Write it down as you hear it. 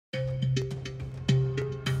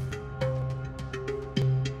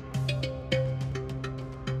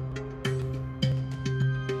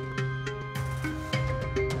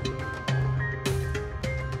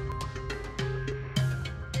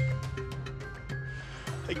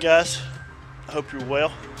Hey guys, I hope you're well.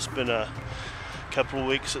 It's been a couple of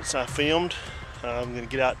weeks since I filmed. I'm going to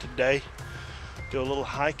get out today, do a little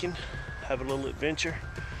hiking, have a little adventure.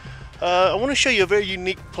 I want to show you a very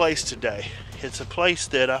unique place today. It's a place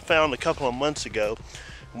that I found a couple of months ago.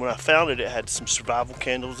 When I found it, it had some survival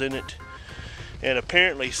candles in it, and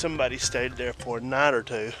apparently somebody stayed there for a night or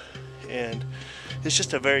two, and it's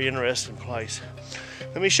just a very interesting place.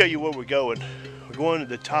 Let me show you where we're going. We're going to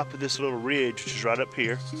the top of this little ridge, which is right up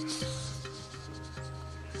here.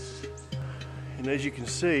 And as you can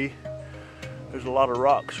see, there's a lot of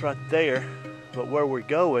rocks right there, but where we're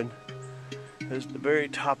going is the very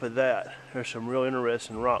top of that. There's some real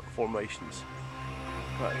interesting rock formations.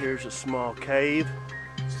 Right here's a small cave.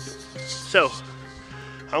 So,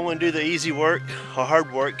 I'm going to do the easy work, or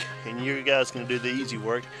hard work, and you guys going to do the easy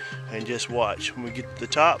work, and just watch. When we get to the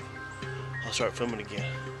top, I'll start filming again.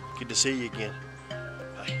 Good to see you again.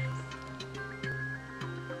 Bye.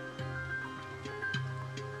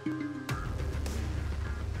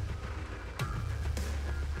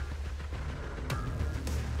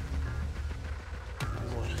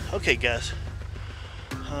 Okay guys,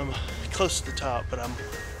 I'm close to the top, but I'm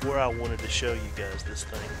where I wanted to show you guys this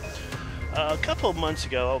thing. A couple of months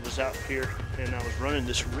ago I was out here and I was running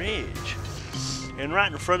this ridge, and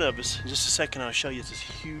right in front of us, in just a second I'll show you, this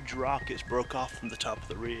huge rock that's broke off from the top of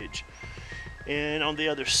the ridge, and on the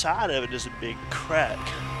other side of it is a big crack.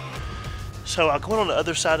 So I go on the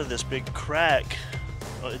other side of this big crack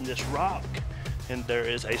in this rock, and there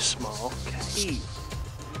is a small cave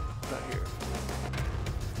right here.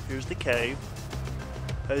 Here's the cave.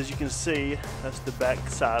 As you can see, that's the back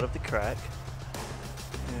side of the crack.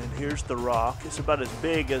 And here's the rock. It's about as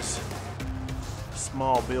big as a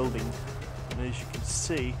small building. And as you can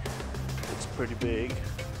see, it's pretty big.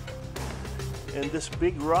 And this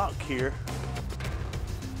big rock here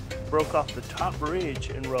broke off the top ridge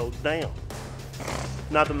and rolled down.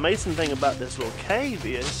 Now the amazing thing about this little cave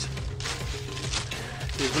is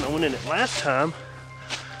when I went in it last time,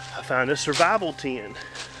 I found a survival tent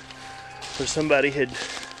where somebody had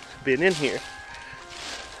been in here.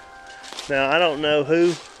 Now I don't know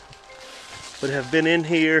who would have been in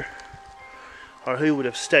here or who would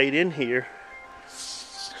have stayed in here,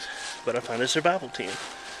 but I found a survival tent.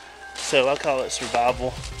 So I call it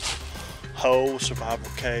survival hole, survival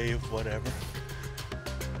cave, whatever.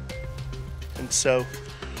 And so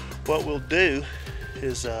what we'll do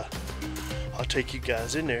is I'll take you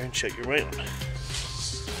guys in there and show you around.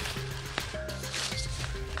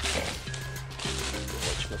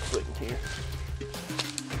 Watch my foot in here.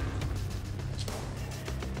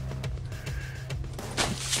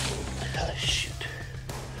 Oh, shoot.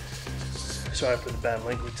 Sorry for the bad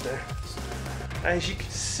language there. As you can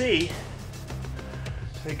see,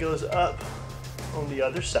 it goes up on the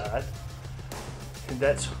other side, and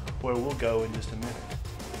that's where we'll go in just a minute.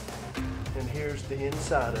 And here's the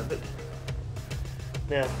inside of it.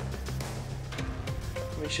 Now,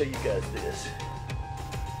 let me show you guys this.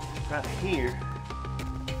 Right here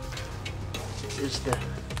is the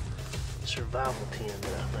survival tent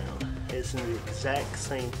that I found. It's in the exact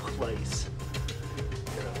same place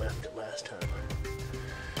that I left it last time.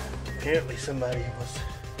 Apparently somebody was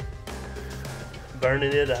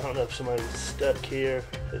burning it. I don't know if somebody was stuck here,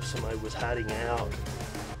 if somebody was hiding out,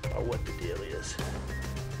 or what the deal is.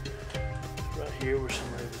 Right here where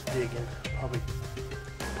somebody was digging,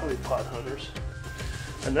 probably pot hunters.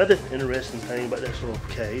 Another interesting thing about this little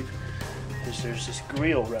cave is there's this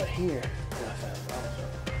grill right here that I found also.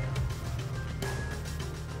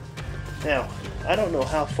 Now, I don't know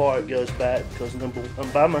how far it goes back because I'm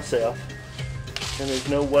by myself, and there's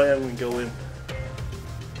no way I'm going to go in,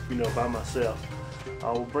 by myself.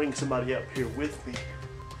 I will bring somebody up here with me,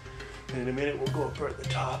 and in a minute we'll go up there at the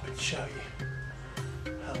top and show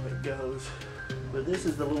you how it goes. But this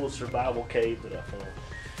is the little survival cave that I found,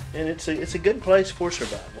 and it's a good place for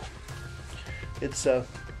survival. It's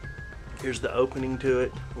here's the opening to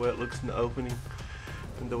it, the way it looks in the opening,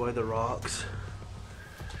 and the way the rocks.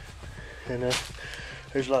 And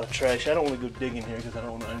there's a lot of trash. I don't want to go digging here because I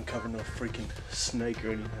don't want to uncover no freaking snake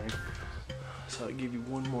or anything. So I'll give you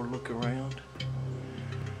one more look around.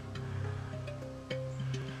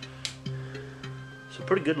 It's a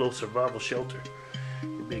pretty good little survival shelter.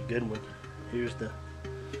 It'd be a good one. Here's the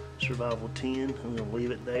survival tent. I'm going to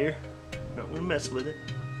leave it there. Not going to mess with it.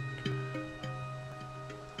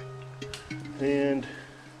 And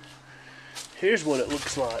here's what it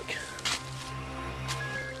looks like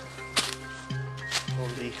on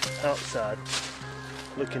the outside,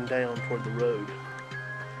 looking down toward the road.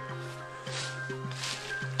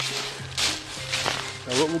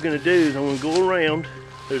 Now what we're going to do is I'm going to go around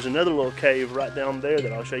There's another little cave right down there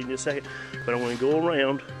that I'll show you in just a second, but I want to go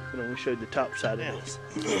around and I'm going to show you the top side of this.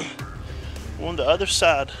 On the other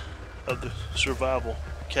side of the survival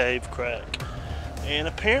cave crack, and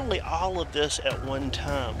apparently all of this at one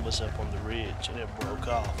time was up on the ridge and it broke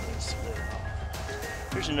off and it split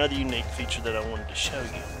off. Here's another unique feature that I wanted to show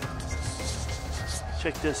you.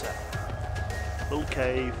 Check this out. Little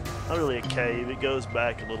cave, not really a cave, it goes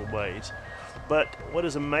back a little ways. But what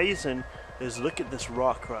is amazing is look at this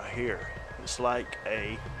rock right here. It's like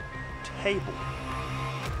a table.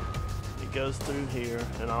 It goes through here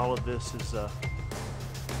and all of this is has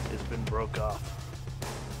been broke off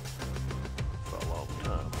for a long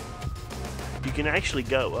time. You can actually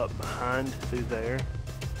go up behind through there,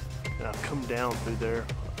 and I've come down through there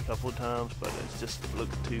a couple of times, but it's just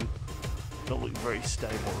don't look very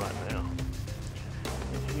stable right now.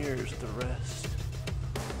 And here's the rest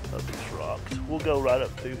of these rocks. We'll go right up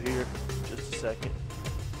through here in just a second,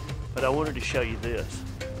 but I wanted to show you this.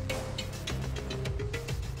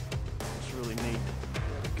 It's really neat.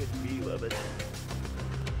 A good view of it.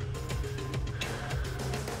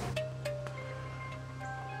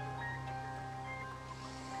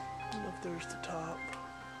 There's the top.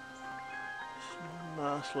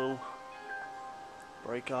 Nice little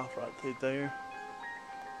break off right through there.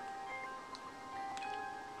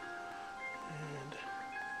 And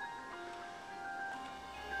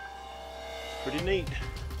pretty neat.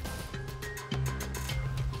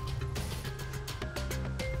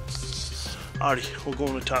 Alrighty, we'll go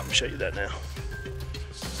on the top and show you that now.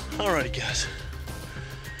 Alrighty guys.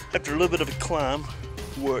 After a little bit of a climb,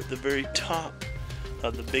 we're at the very top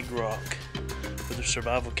of the big rock where the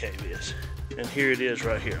survival cave is. And here it is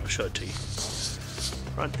right here. I'll show it to you.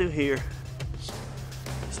 Right through here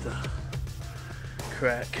is the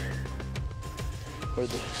crack where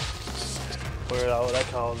what I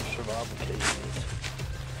call the survival cave is.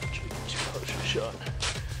 Try to get you a closer shot.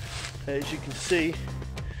 As you can see,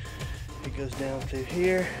 it goes down through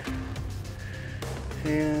here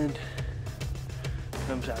and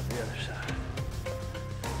comes out the other side.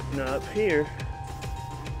 Now up here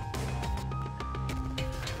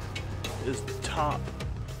is the top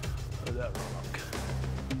of that rock.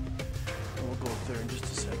 And we'll go up there in just a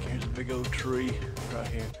second. Here's a big old tree right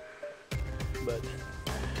here. But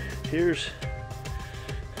here's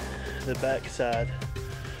the back side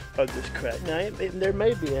of this crack. Now there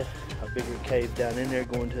may be a bigger cave down in there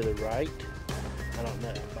going to the right. I don't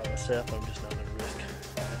know. By myself, I'm just not going to risk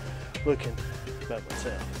looking by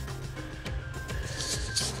myself.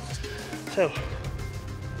 So,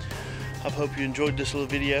 I hope you enjoyed this little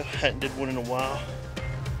video. Hadn't did one in a while.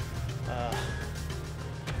 I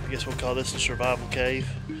guess we'll call this a survival cave.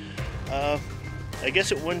 I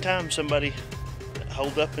guess at one time somebody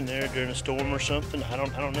holed up in there during a storm or something. I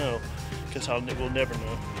don't know, because we'll never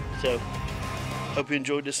know. So, hope you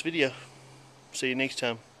enjoyed this video. See you next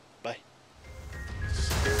time.